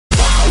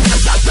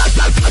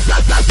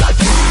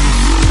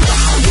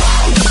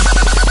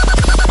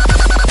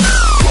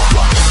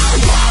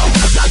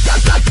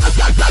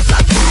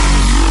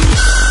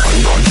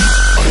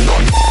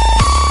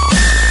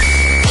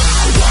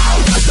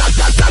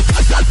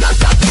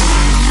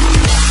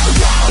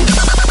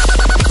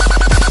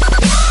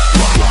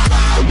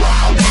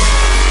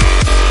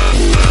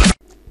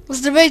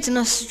Здравейте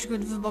на всички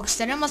от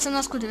Вбокстеря, аз съм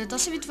Наско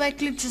 98 и това е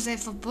клипче за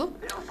FAP.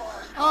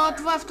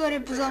 Това е втори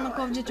епизод на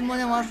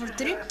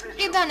MW3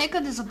 и да,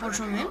 нека да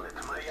започваме.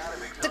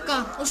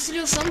 Така,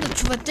 усилил съм да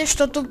чувате,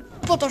 защото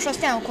по-точно аз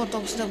няма какво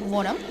толкова да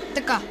говоря.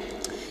 Така,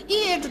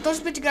 и ето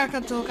този път игра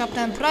като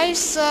Каптен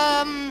Прайс,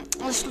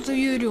 защото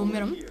Юри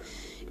умирам.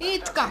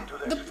 И така,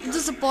 да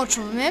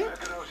започваме.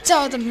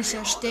 Цялата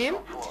мисия ще е.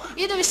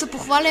 И да ви се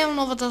похвалям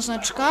новата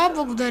значка.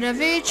 Благодаря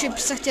ви, че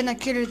писахте на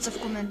кирилица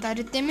в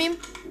коментарите ми.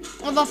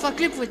 В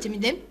клиповете ми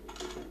де.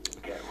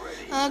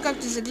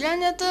 Както и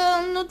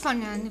загледанията, но това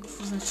няма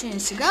никакво значение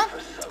сега.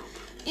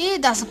 И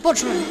да,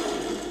 започваме.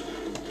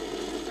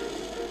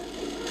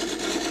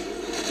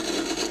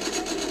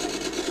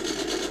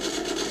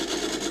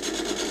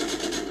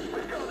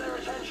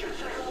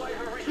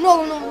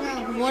 Много няма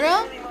да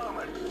говоря.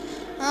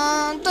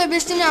 Той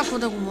без ти някакво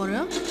да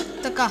говоря.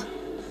 Така.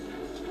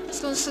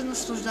 Искам да се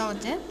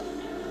наслаждавате.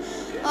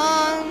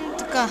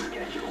 Така.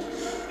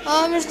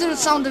 Между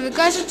другото само да ви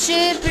кажа,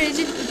 че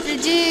преди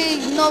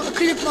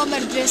клип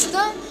номер 200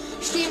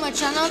 ще има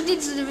channel update,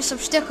 за да ви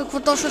съобщя какво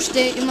точно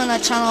ще има на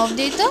channel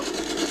update.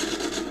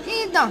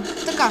 И да,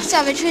 така,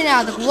 сега вече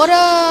няма да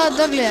говоря,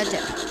 да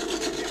гледате.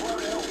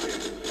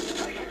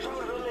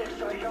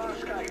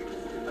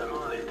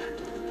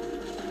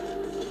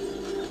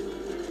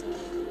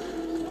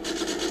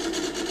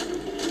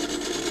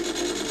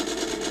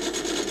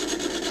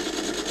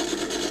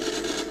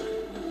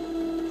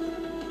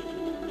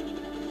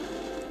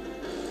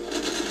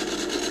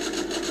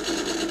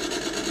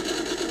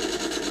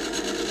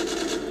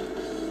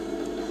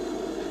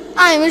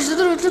 И между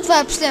другото, това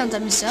е последната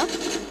мисия.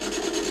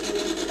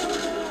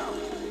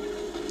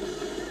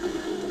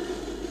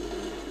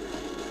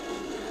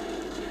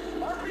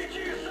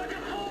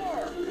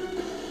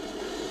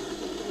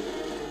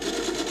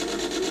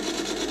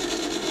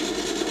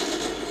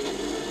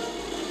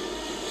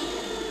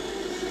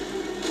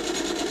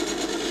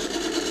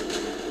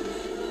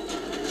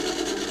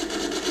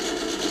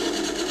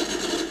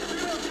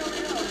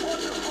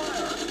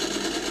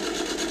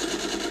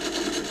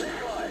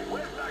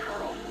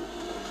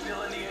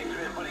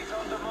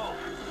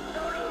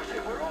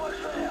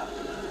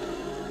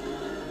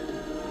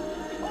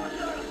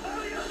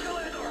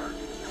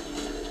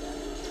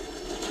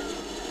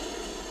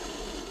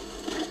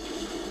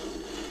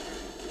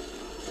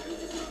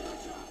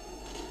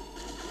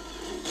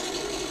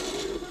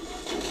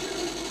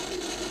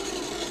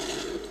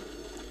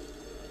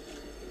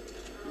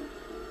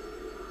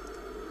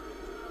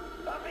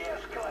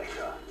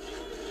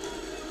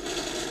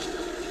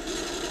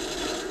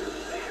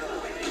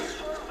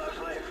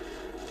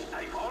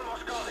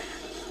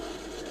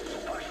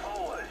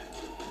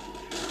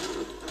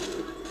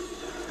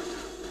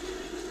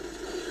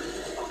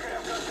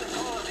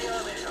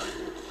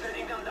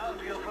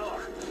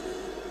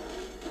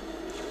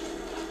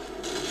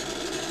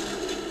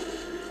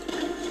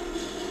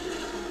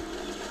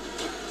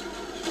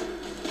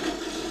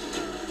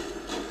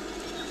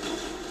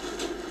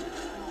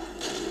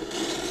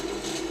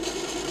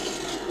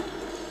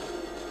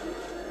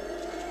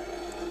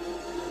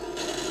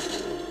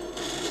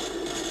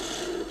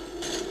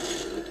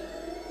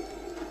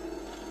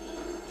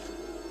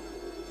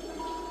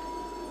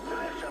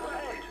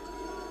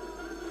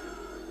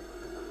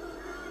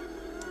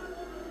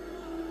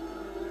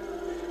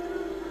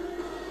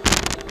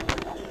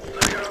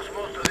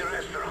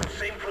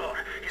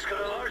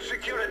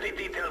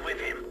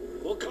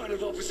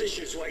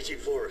 Opposition's waiting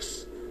for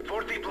us.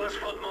 40+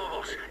 foot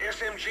mobiles,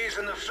 SMGs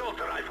and assault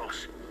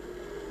rifles.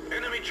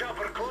 Enemy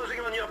chopper closing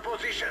on your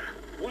position.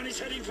 One is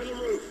heading for the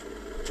roof.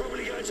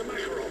 Probably going to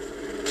Makarov.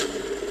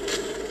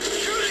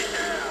 Shoot it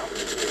down!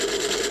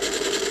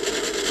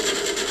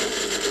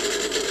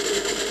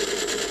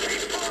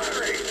 Keep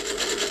firing!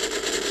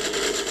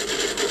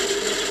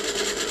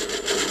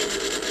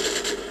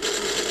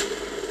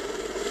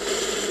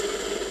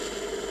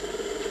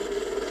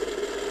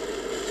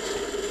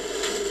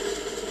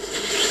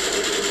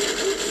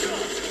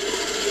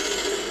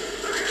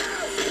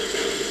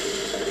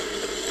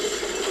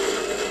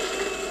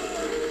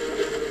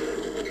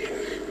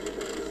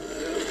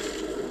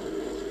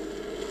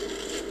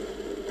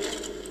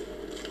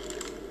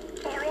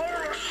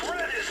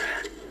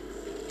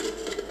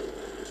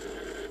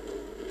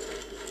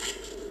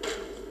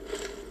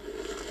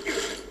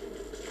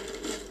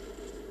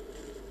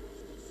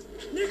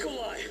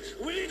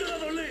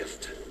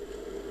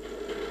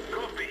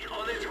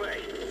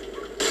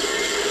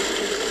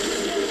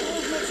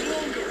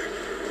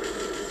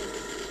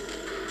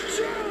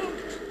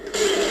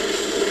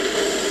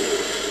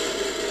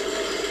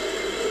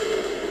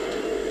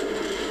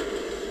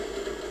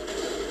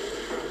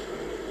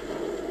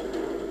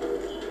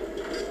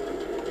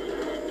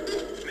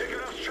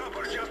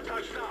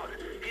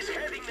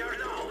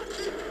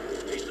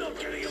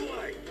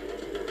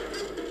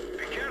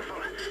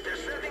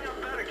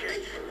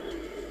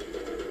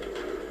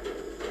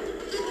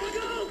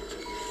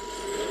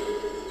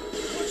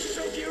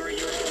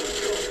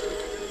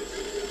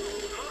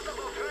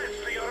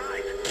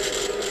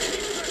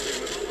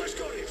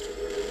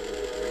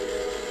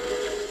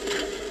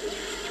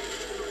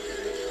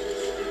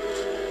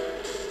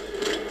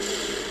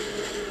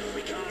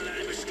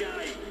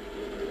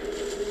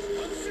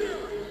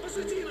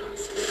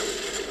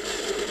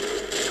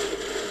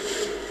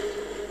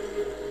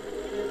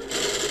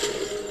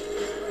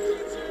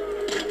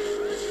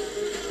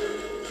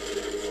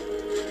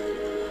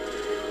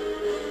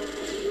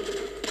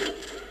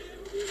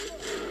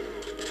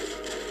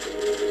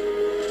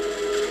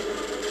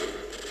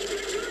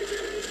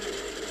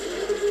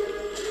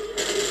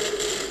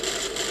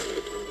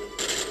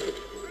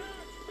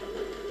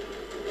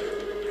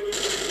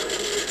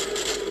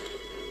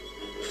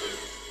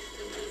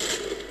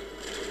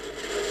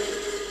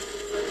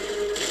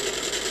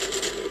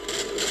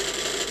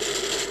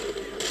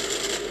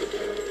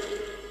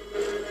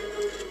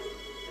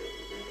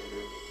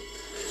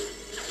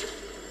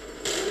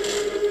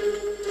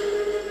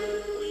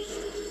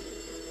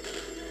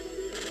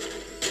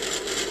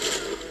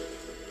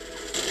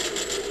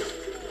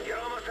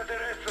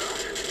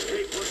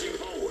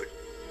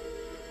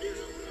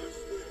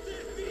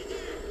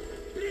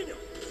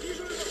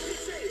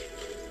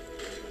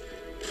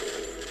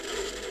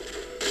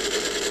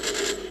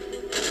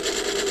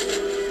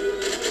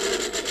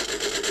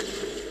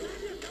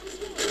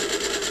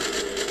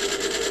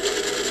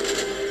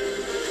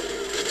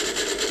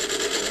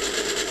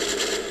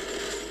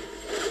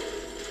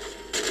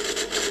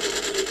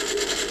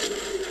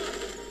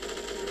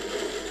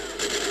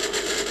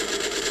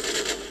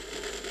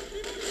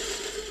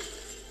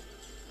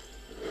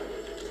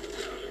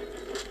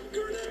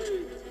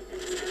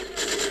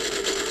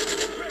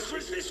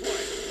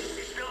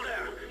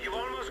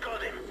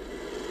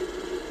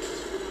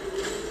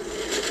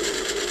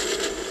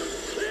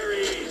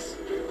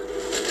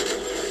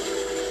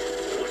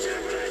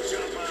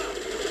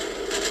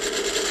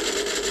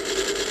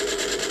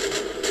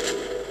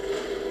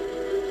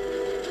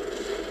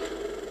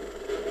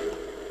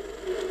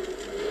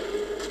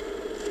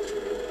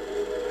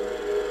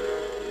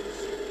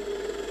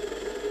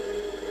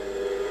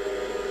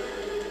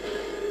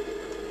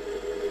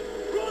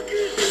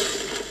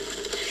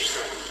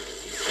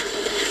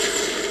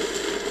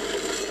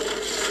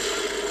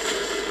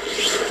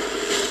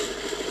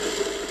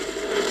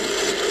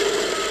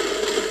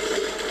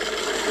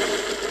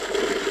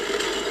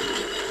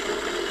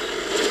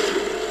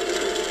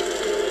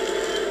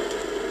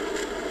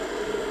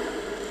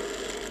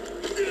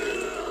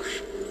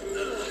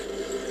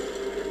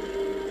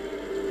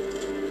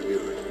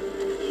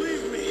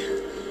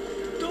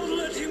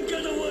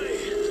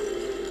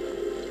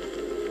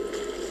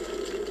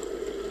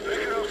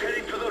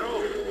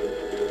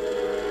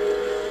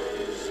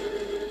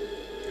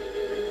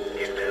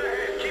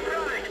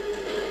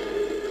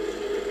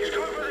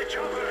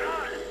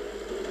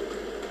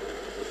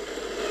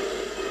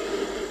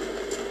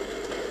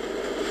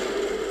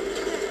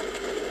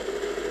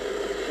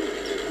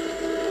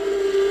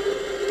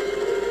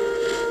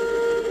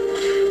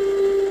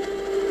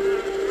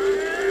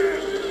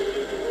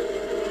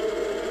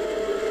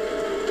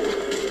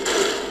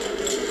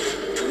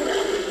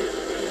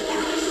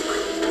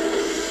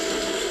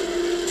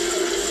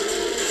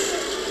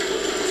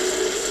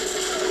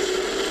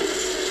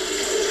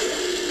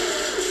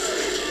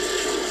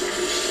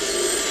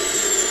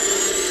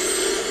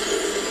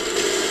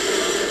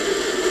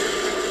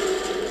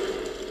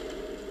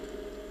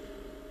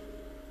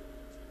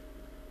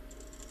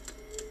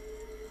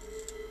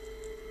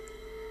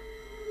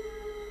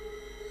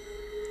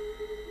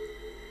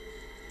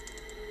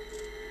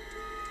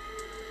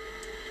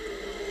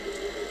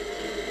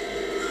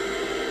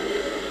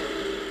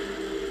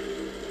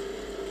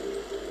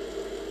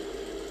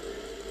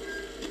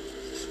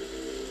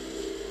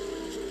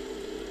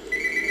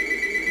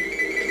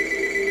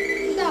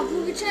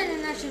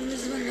 обичайния начин ми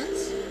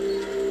звънят.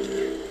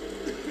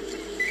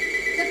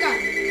 Така,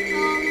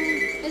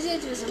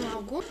 извинете ви за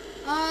малко.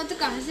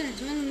 Така,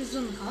 извинете ме, но ми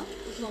звъннаха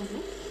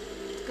отново.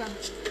 Така,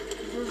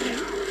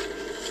 продължим.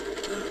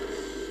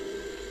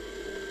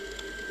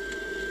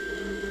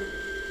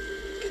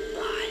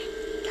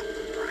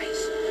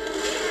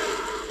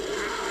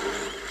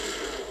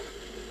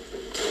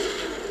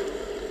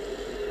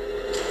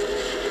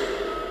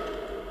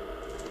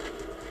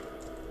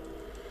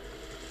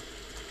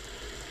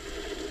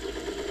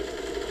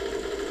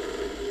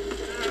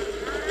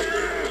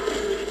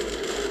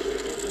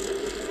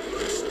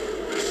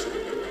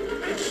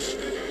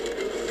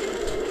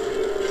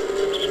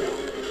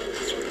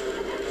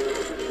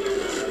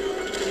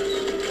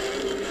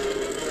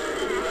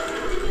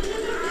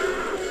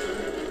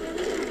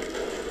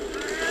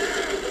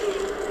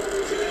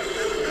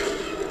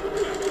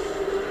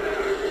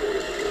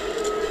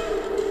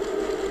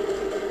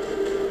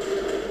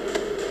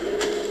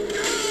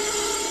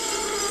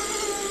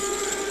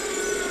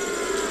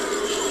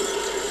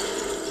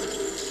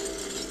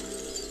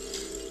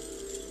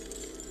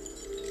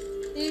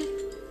 И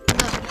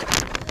да,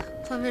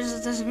 това беше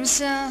за тази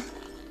мисия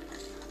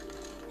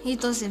и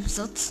този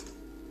епизод.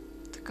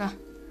 Така,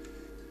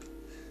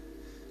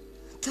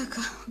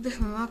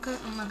 убихме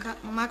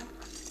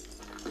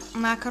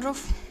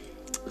Макаров.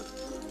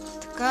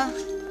 Така,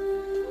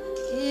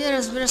 и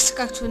разбира се,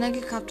 както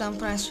винаги, Каптан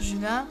Прайс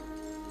оживя.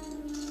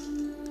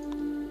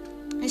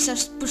 И сега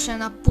ще пуша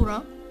една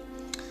пура.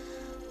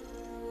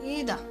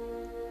 И да,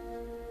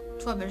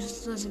 това беше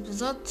за този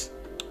епизод.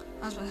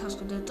 Аз бях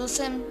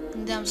MW3.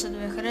 Надявам се да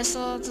ви е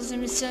харесала тази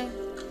мисия.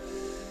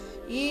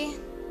 И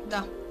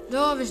да,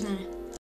 до виждане!